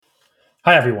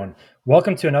Hi, everyone.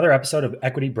 Welcome to another episode of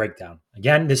Equity Breakdown.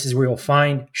 Again, this is where you'll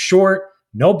find short,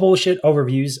 no bullshit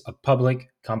overviews of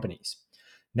public companies.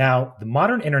 Now, the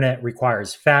modern internet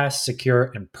requires fast,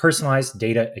 secure, and personalized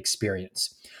data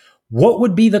experience. What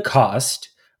would be the cost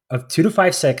of 2 to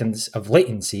 5 seconds of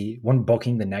latency when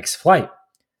booking the next flight?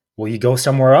 Will you go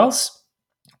somewhere else?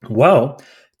 Well,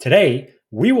 today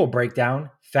we will break down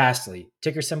Fastly,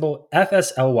 ticker symbol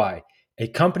FSLY, a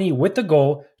company with the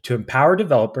goal to empower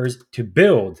developers to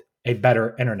build a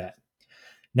better internet.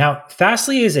 Now,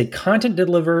 Fastly is a content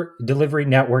delivery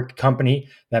network company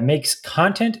that makes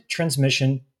content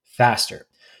transmission faster.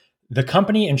 The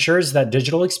company ensures that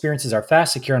digital experiences are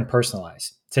fast, secure, and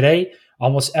personalized. Today,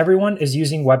 almost everyone is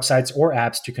using websites or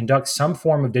apps to conduct some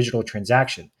form of digital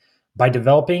transaction. By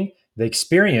developing, the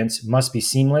experience must be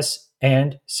seamless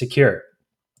and secure.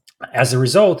 As a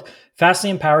result,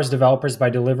 Fastly empowers developers by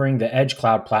delivering the Edge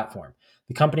Cloud platform.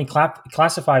 The company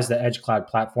classifies the Edge Cloud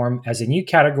platform as a new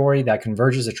category that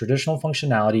converges the traditional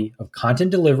functionality of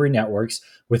content delivery networks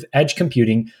with edge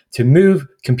computing to move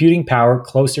computing power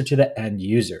closer to the end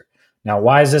user. Now,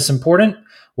 why is this important?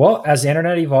 Well, as the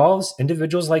internet evolves,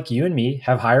 individuals like you and me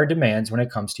have higher demands when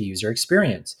it comes to user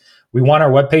experience. We want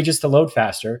our web pages to load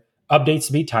faster, updates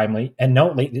to be timely, and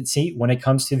no latency when it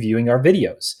comes to viewing our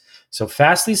videos. So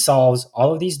Fastly solves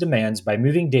all of these demands by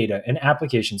moving data and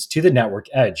applications to the network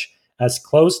edge as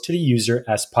close to the user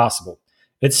as possible.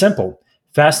 It's simple.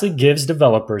 Fastly gives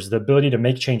developers the ability to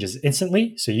make changes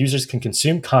instantly so users can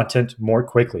consume content more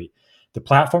quickly. The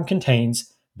platform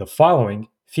contains the following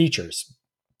features: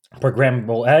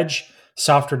 programmable edge,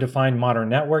 software defined modern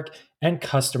network, and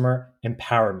customer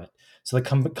empowerment. So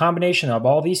the combination of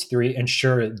all these three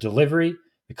ensure delivery,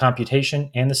 the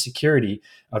computation, and the security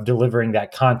of delivering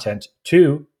that content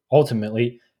to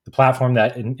ultimately the platform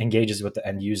that engages with the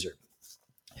end user.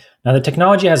 Now, the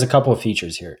technology has a couple of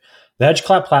features here. The Edge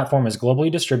Cloud platform is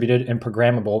globally distributed and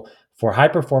programmable for high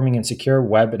performing and secure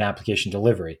web and application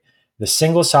delivery. The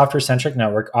single software centric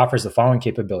network offers the following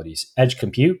capabilities: edge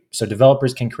compute, so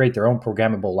developers can create their own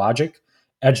programmable logic;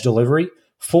 edge delivery,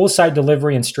 full site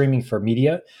delivery and streaming for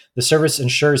media. The service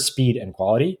ensures speed and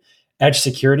quality; edge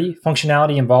security,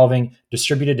 functionality involving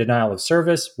distributed denial of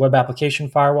service, web application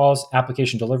firewalls,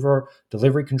 application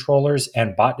delivery controllers,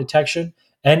 and bot detection;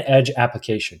 and edge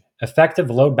application,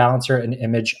 effective load balancer and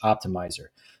image optimizer.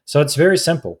 So it's very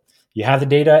simple. You have the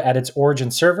data at its origin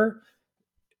server,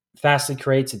 Fastly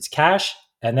creates its cache,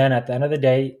 and then at the end of the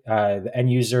day, the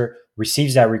end user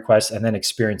receives that request and then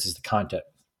experiences the content.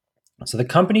 So the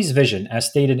company's vision, as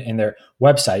stated in their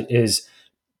website, is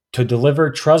to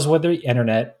deliver trustworthy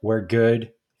internet where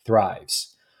good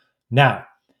thrives. Now,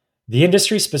 the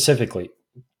industry specifically,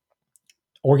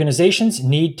 organizations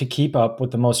need to keep up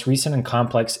with the most recent and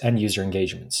complex end user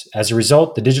engagements. As a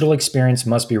result, the digital experience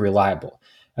must be reliable.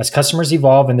 As customers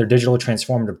evolve in their digital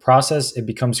transformative process, it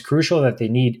becomes crucial that they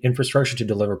need infrastructure to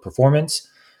deliver performance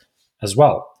as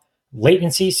well.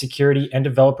 Latency, security, and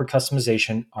developer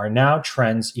customization are now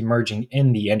trends emerging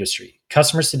in the industry.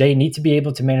 Customers today need to be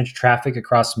able to manage traffic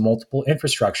across multiple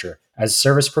infrastructure as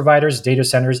service providers, data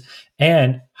centers,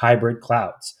 and hybrid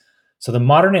clouds. So the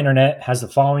modern internet has the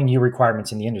following new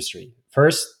requirements in the industry.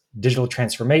 First, digital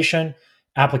transformation,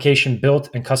 application built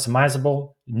and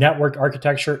customizable, network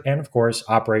architecture, and of course,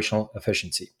 operational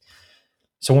efficiency.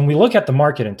 So when we look at the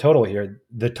market in total here,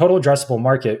 the total addressable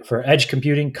market for edge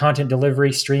computing, content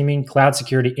delivery, streaming, cloud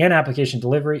security, and application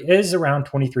delivery is around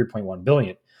 23.1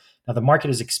 billion. Now the market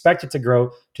is expected to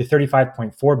grow to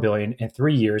 35.4 billion in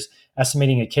 3 years,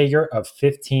 estimating a CAGR of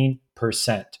 15%.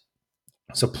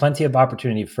 So plenty of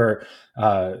opportunity for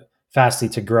Fastly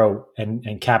to grow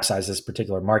and capsize this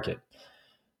particular market.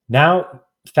 Now,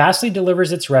 Fastly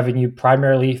delivers its revenue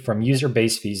primarily from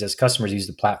user-based fees as customers use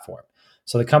the platform.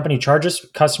 So the company charges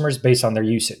customers based on their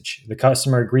usage. The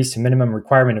customer agrees to minimum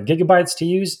requirement of gigabytes to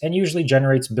use and usually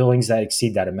generates billings that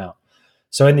exceed that amount.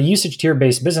 So in the usage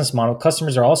tier-based business model,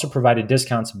 customers are also provided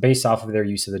discounts based off of their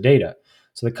use of the data.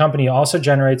 So the company also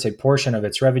generates a portion of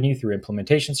its revenue through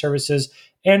implementation services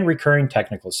and recurring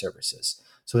technical services.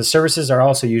 So the services are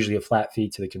also usually a flat fee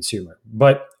to the consumer.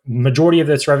 But majority of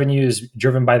its revenue is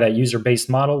driven by that user-based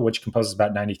model, which composes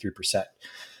about 93%.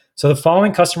 So the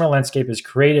following customer landscape is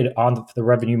created on the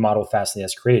revenue model Fastly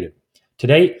has created. To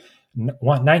date,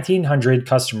 1,900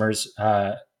 customers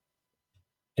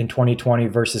in 2020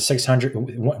 versus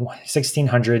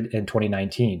 1,600 in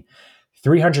 2019.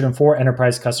 304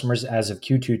 enterprise customers as of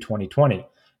Q2 2020.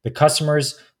 The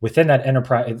customers within that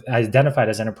enterprise, identified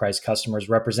as enterprise customers,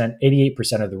 represent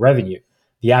 88% of the revenue.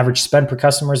 The average spend per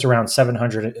customer is around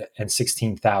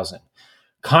 716,000.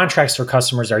 Contracts for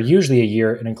customers are usually a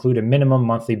year and include a minimum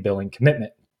monthly billing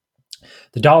commitment.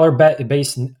 The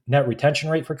dollar-based net retention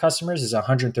rate for customers is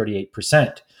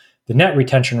 138%. The net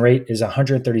retention rate is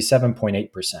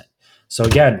 137.8%. So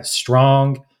again,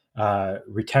 strong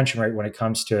retention rate when it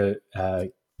comes to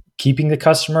keeping the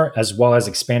customer as well as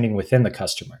expanding within the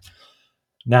customer.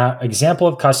 Now, example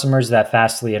of customers that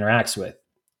Fastly interacts with: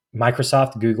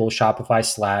 Microsoft, Google, Shopify,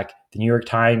 Slack, the New York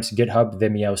Times, GitHub,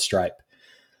 Vimeo, Stripe.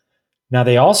 Now,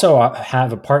 they also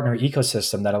have a partner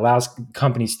ecosystem that allows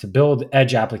companies to build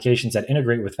edge applications that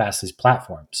integrate with Fastly's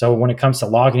platform. So when it comes to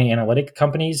logging analytic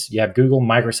companies, you have Google,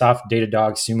 Microsoft,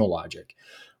 Datadog, Sumo Logic.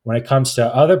 When it comes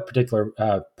to other particular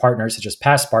partners, such as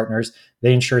past partners,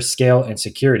 they ensure scale and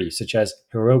security, such as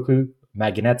Heroku,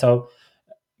 Magento,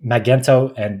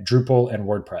 and Drupal and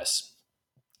WordPress.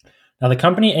 Now, the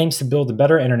company aims to build a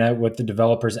better internet with the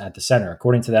developers at the center.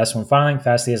 According to the S1 filing,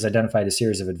 Fastly has identified a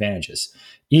series of advantages: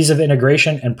 ease of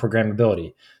integration and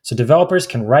programmability. So developers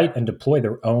can write and deploy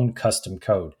their own custom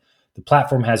code. The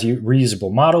platform has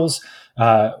reusable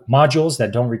modules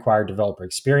that don't require developer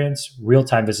experience,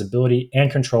 real-time visibility,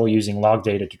 and control using log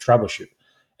data to troubleshoot,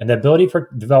 and the ability for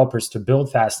developers to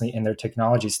build Fastly in their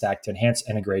technology stack to enhance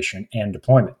integration and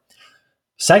deployment.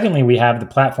 Secondly, we have the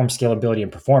platform scalability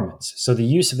and performance. So the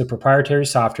use of the proprietary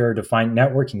software-defined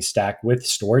networking stack with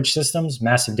storage systems,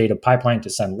 massive data pipeline to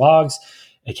send logs,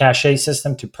 a cache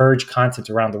system to purge content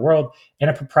around the world,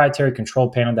 and a proprietary control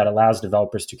panel that allows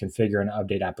developers to configure and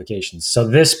update applications. So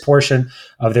this portion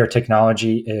of their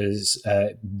technology is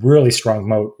a really strong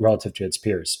moat relative to its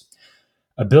peers.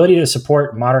 Ability to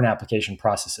support modern application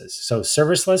processes. So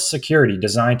serverless security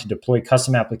designed to deploy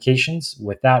custom applications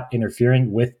without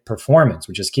interfering with performance,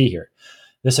 which is key here.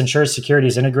 This ensures security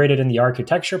is integrated in the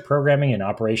architecture, programming, and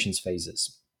operations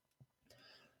phases.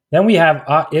 Then we have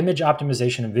image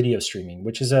optimization and video streaming,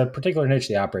 which is a particular niche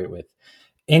they operate with.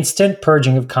 Instant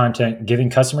purging of content, giving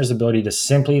customers the ability to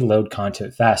simply load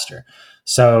content faster.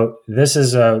 So this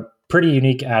is a pretty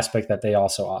unique aspect that they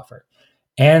also offer.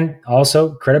 And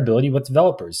also credibility with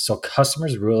developers. So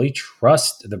customers really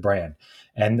trust the brand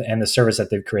and the service that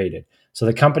they've created. So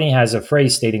the company has a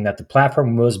phrase stating that the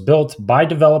platform was built by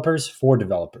developers for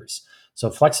developers. So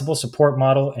flexible support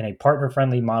model and a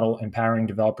partner-friendly model empowering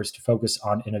developers to focus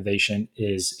on innovation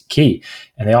is key.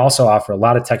 And they also offer a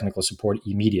lot of technical support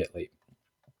immediately.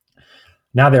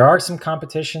 Now, there are some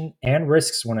competition and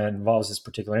risks when it involves this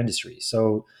particular industry.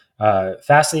 So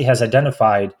Fastly has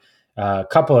identified a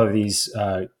couple of these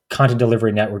content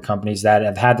delivery network companies that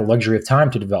have had the luxury of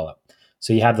time to develop.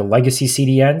 So you have the legacy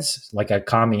CDNs like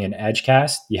Akami and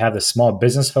Edgecast. You have the small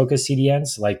business-focused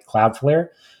CDNs like Cloudflare.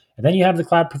 And then you have the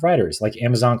cloud providers like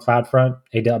Amazon CloudFront,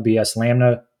 AWS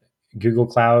Lambda, Google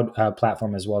Cloud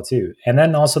Platform as well too. And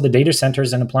then also the data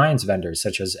centers and appliance vendors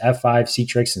such as F5,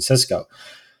 Citrix, and Cisco.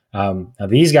 Now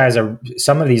these guys are,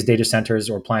 some of these data centers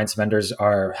or appliance vendors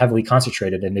are heavily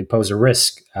concentrated and they pose a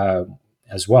risk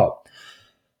as well.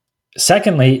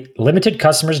 Secondly, limited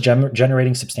customers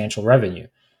generating substantial revenue.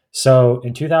 So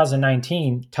in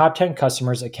 2019, top 10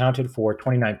 customers accounted for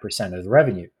 29% of the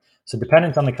revenue. So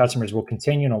dependence on the customers will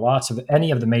continue, and a loss of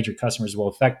any of the major customers will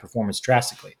affect performance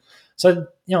drastically. So,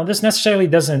 this necessarily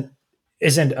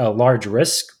isn't a large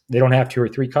risk. They don't have 2 or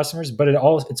 3 customers, but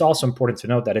it's also important to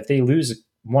note that if they lose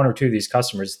 1 or 2 of these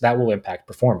customers, that will impact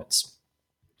performance.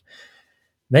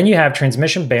 Then you have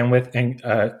transmission bandwidth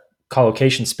and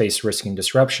collocation space risking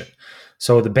disruption.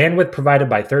 So the bandwidth provided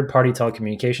by third-party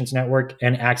telecommunications network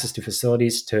and access to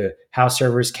facilities to house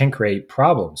servers can create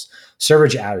problems. Server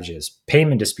outages,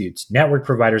 payment disputes, network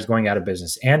providers going out of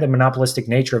business, and the monopolistic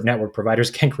nature of network providers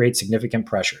can create significant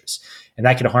pressures, and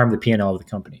that can harm the P&L of the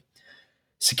company.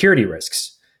 Security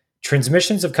risks.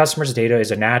 Transmissions of customers' data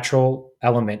is a natural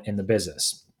element in the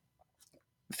business.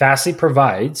 Fastly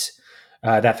provides.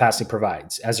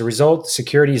 As a result,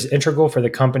 security is integral for the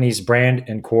company's brand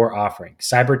and core offering.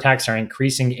 Cyber attacks are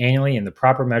increasing annually, and the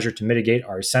proper measure to mitigate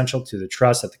are essential to the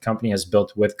trust that the company has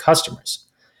built with customers.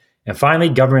 And finally,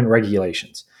 government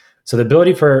regulations. So the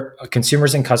ability for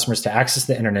consumers and customers to access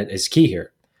the internet is key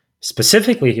here.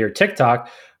 Specifically here, TikTok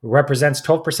represents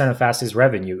 12% of Fastly's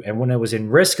revenue, and when it was in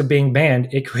risk of being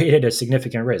banned, it created a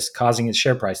significant risk, causing its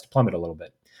share price to plummet a little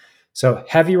bit. So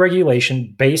heavy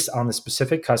regulation based on the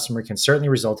specific customer can certainly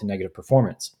result in negative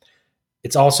performance.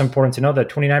 It's also important to know that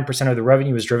 29% of the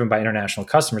revenue is driven by international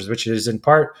customers, which is in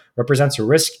part represents a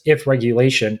risk if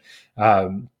regulation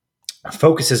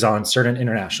focuses on certain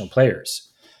international players.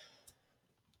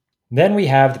 Then we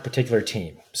have the particular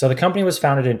team. So the company was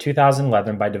founded in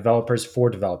 2011 by developers for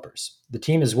developers. The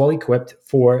team is well equipped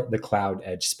for the cloud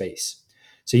edge space.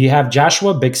 So you have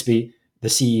Joshua Bixby, the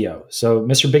CEO. So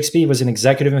Mr. Bixby was an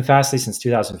executive in Fastly since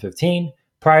 2015.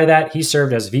 Prior to that, he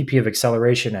served as VP of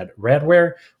Acceleration at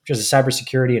Radware, which is a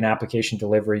cybersecurity and application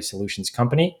delivery solutions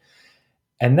company.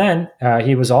 And then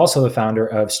he was also the founder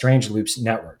of Strange Loops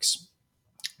Networks.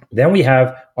 Then we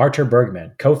have Artur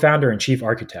Bergman, co-founder and chief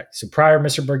architect. So prior,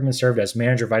 Mr. Bergman served as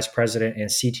manager, vice president, and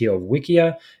CTO of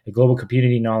Wikia, a global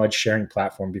community knowledge sharing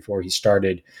platform before he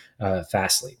started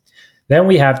FSLY. Then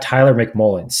we have Tyler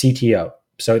McMullen, CTO.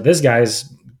 So this guy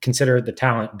is considered the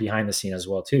talent behind the scene as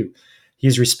well too.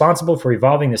 He's responsible for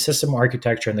evolving the system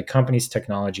architecture and the company's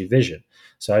technology vision.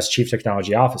 So as chief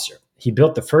technology officer, he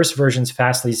built the first versions of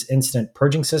FSLY's instant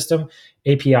purging system,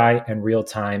 API, and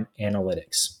real-time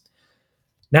analytics.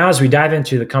 Now, as we dive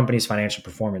into the company's financial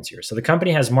performance here. So the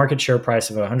company has market share price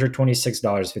of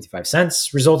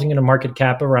 $126.55, resulting in a market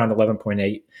cap of around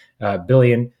 $11.8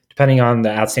 billion, depending on the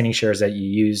outstanding shares that you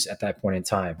use at that point in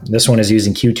time. This one is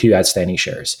using Q2 outstanding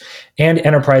shares, and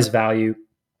enterprise value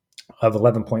of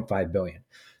 $11.5 billion.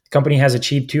 The company has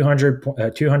achieved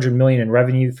 $200 million in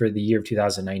revenue for the year of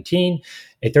 2019,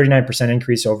 a 39%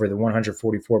 increase over the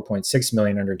 $144.6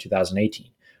 million under 2018.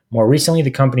 More recently, the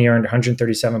company earned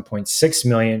 $137.6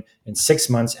 million in 6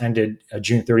 months ended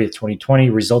June 30th, 2020,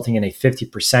 resulting in a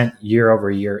 50%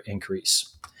 year-over-year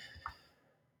increase.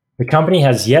 The company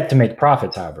has yet to make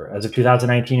profits, however. As of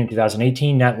 2019 and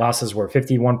 2018, net losses were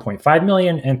 $51.5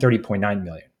 million and $30.9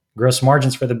 million. Gross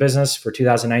margins for the business for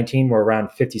 2019 were around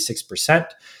 56%.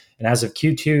 And as of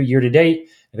Q2 year to date,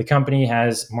 the company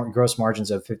has gross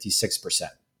margins of 56%.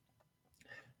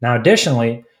 Now,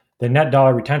 additionally, the net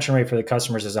dollar retention rate for the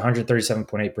customers is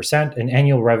 137.8%, and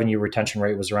annual revenue retention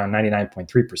rate was around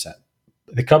 99.3%.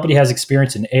 The company has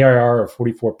experienced an ARR of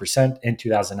 44% in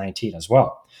 2019 as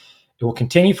well. It will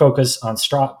continue focus on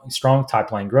strong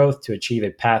top-line growth to achieve a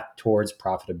path towards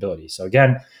profitability. So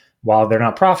again, while they're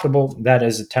not profitable, that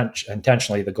is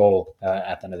intentionally the goal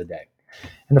at the end of the day.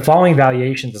 And the following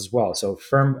valuations as well. So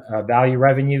firm value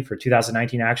revenue for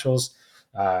 2019 actuals,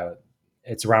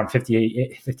 it's around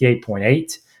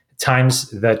 58.8 times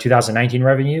the 2019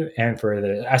 revenue, and for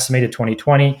the estimated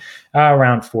 2020,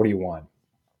 around 41,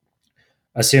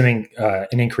 assuming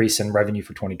an increase in revenue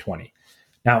for 2020.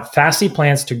 Now, FSLY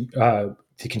plans to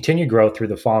continue growth through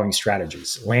the following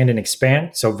strategies: land and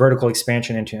expand, so vertical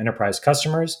expansion into enterprise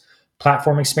customers;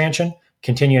 platform expansion,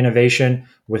 continue innovation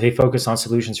with a focus on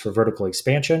solutions for vertical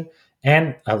expansion;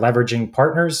 and leveraging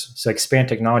partners, so expand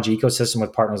technology ecosystem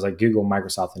with partners like Google,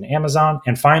 Microsoft, and Amazon;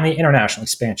 and finally, international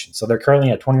expansion. So they're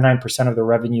currently at 29% of their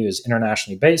revenue is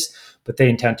internationally based, but they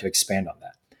intend to expand on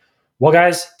that. Well,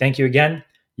 guys, thank you again.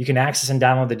 You can access and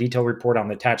download the detailed report on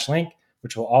the attached link,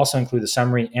 which will also include the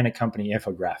summary and a company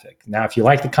infographic. Now, if you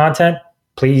like the content,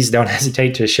 please don't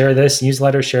hesitate to share this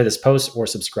newsletter, share this post, or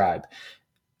subscribe.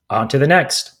 On to the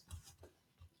next.